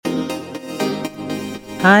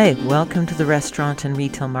Hi, welcome to the Restaurant and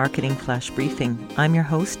Retail Marketing Flash Briefing. I'm your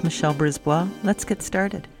host, Michelle Brisbois. Let's get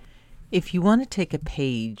started. If you want to take a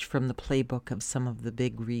page from the playbook of some of the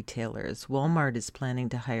big retailers, Walmart is planning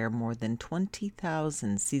to hire more than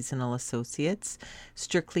 20,000 seasonal associates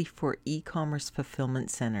strictly for e-commerce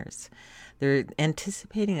fulfillment centers. They're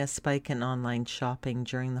anticipating a spike in online shopping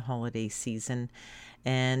during the holiday season,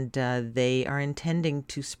 and they are intending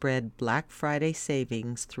to spread Black Friday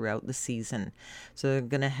savings throughout the season. So they're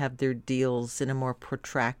going to have their deals in a more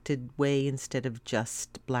protracted way instead of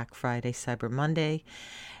just Black Friday, Cyber Monday.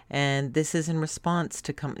 And this is in response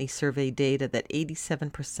to company survey data that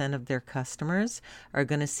 87% of their customers are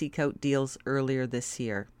going to seek out deals earlier this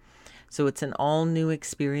year. So it's an all-new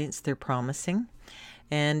experience they're promising.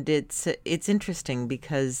 And it's interesting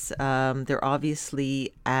because they're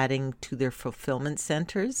obviously adding to their fulfillment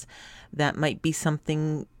centers. That might be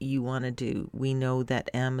something you want to do. We know that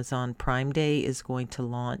Amazon Prime Day is going to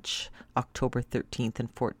launch October 13th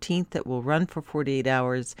and 14th. It will run for 48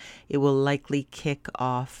 hours. It will likely kick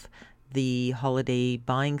off the holiday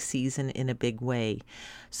buying season in a big way.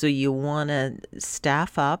 So you want to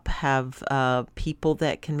staff up, have people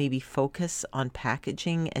that can maybe focus on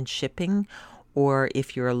packaging and shipping. Or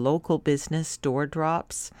if you're a local business, door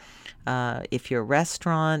drops. If you're a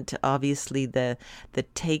restaurant, obviously the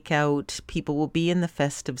takeout, people will be in the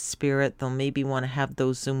festive spirit. They'll maybe want to have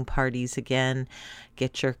those Zoom parties again.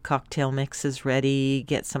 Get your cocktail mixes ready.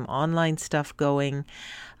 Get some online stuff going.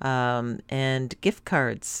 And gift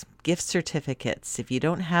cards, gift certificates. If you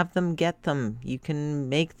don't have them, get them. You can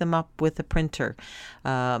make them up with a printer.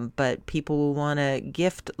 But people will want to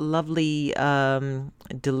gift lovely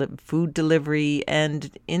food delivery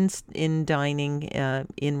and in dining,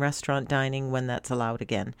 in restaurant dining when that's allowed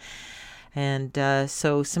again. And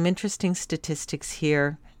so some interesting statistics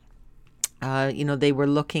here. They were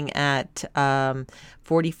looking at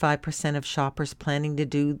 45% of shoppers planning to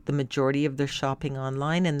do the majority of their shopping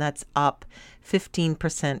online, and that's up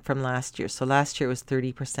 15% from last year. So last year was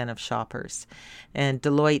 30% of shoppers. And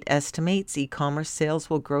Deloitte estimates e-commerce sales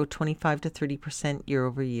will grow 25 to 30% year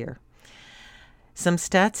over year. Some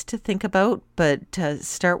stats to think about, but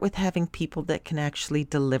start with having people that can actually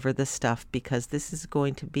deliver the stuff, because this is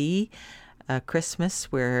going to be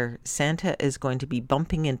Christmas where Santa is going to be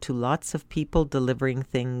bumping into lots of people delivering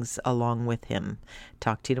things along with him.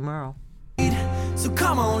 Talk to you tomorrow. So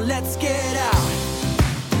come on, let's get out.